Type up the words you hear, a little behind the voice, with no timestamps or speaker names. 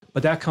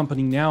But that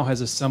company now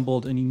has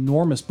assembled an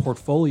enormous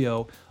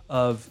portfolio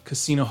of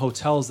casino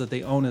hotels that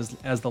they own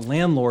as the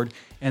landlord.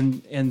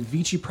 And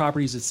Vici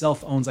Properties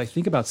itself owns, I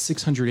think, about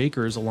 600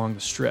 acres along the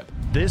Strip.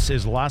 This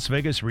is Las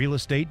Vegas Real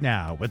Estate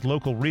Now with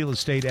local real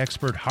estate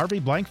expert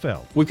Harvey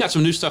Blankfeld. We've got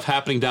some new stuff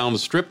happening down the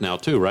Strip now,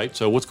 too, right?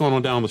 So what's going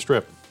on down the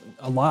Strip?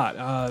 A lot.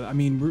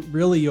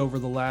 Really over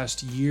the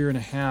last year and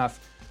a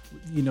half,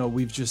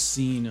 we've just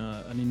seen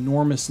an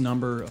enormous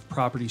number of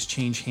properties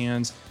change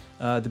hands.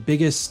 The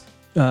biggest,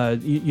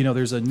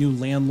 there's a new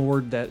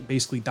landlord that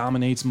basically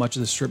dominates much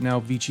of the Strip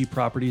now, Vici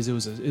Properties. It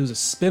was a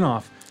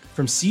spinoff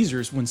from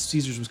Caesars when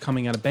Caesars was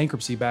coming out of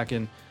bankruptcy back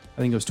in,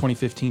 I think it was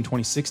 2015,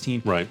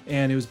 2016. Right.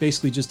 And it was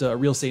basically just a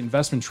real estate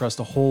investment trust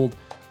to hold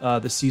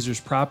the Caesars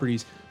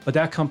properties. But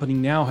that company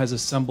now has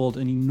assembled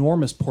an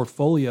enormous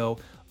portfolio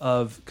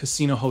of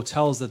casino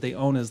hotels that they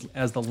own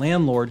as the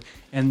landlord,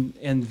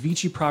 and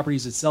Vici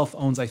Properties itself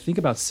owns, I think,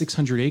 about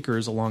 600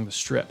 acres along the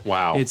Strip.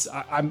 Wow.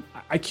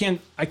 I can't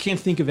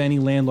think of any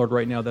landlord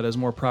right now that has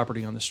more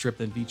property on the Strip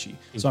than Vici.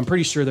 So I'm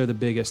pretty sure they're the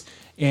biggest,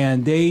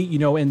 and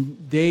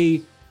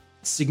they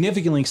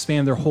significantly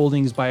expand their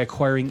holdings by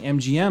acquiring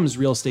MGM's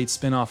real estate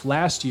spinoff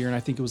last year, and I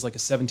think it was like a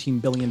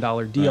 $17 billion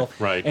deal.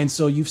 Right. And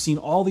so you've seen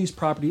all these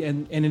property,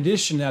 and in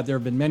addition to that, there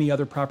have been many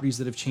other properties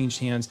that have changed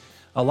hands.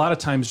 A lot of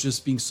times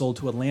just being sold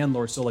to a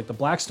landlord. So like the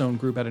Blackstone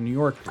Group out of New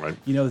York, right.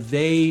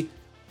 They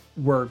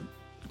were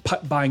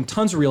buying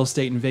tons of real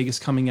estate in Vegas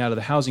coming out of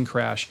the housing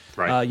crash,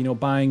 right.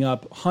 Buying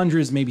up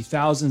hundreds, maybe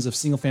thousands of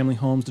single family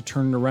homes to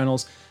turn into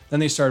rentals.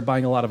 Then they started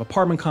buying a lot of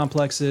apartment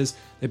complexes.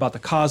 They bought the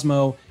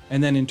Cosmo.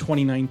 And then in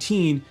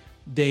 2019,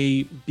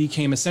 they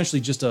became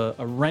essentially just a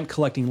rent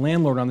collecting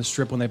landlord on the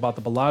Strip when they bought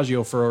the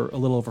Bellagio for a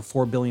little over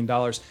 $4 billion.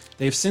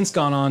 They've since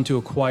gone on to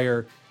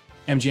acquire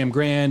MGM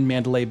Grand,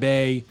 Mandalay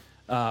Bay,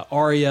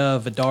 Aria,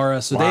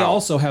 Vdara. So wow. they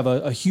also have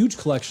a huge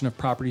collection of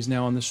properties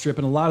now on the Strip,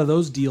 and a lot of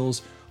those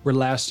deals were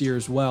last year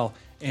as well.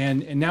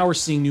 And now we're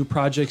seeing new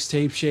projects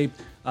take shape.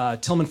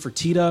 Tillman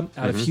Fertitta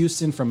out of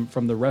Houston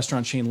from the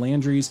restaurant chain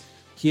Landry's.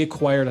 He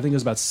acquired, I think it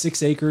was about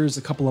 6 acres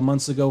a couple of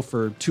months ago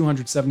for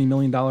 $270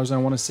 million, I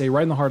want to say,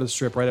 right in the heart of the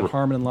Strip, right at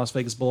Harmon and Las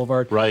Vegas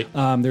Boulevard. Right.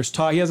 There's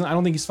talk, I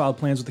don't think he's filed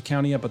plans with the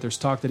county yet, but there's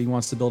talk that he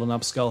wants to build an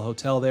upscale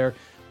hotel there.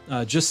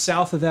 Just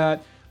south of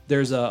that,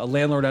 there's a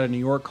landlord out of New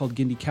York called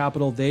Gindy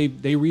Capital.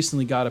 They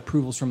recently got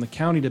approvals from the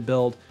county to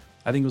build,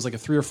 I think it was like a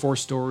 3 or 4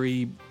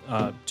 story,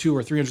 200,000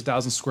 or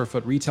 300,000 square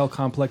foot retail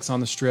complex on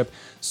the Strip.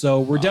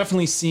 So we're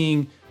definitely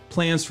seeing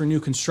plans for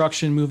new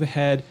construction move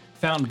ahead.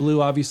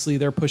 Fontainebleau, obviously,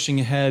 they're pushing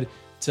ahead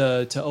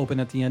to open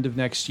at the end of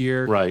next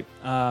year. Right.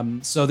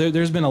 So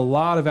there's been a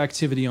lot of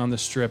activity on the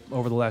Strip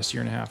over the last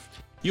year and a half.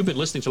 You've been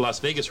listening to Las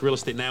Vegas Real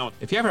Estate Now.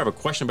 If you ever have a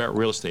question about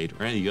real estate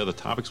or any of the other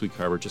topics we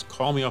cover, just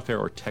call me off air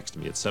or text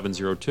me at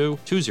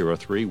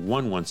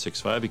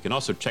 702-203-1165. You can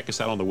also check us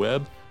out on the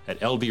web at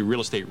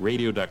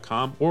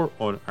lvrealestateradio.com or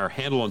on our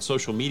handle on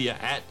social media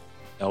at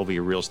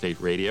LV Real Estate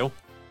Radio.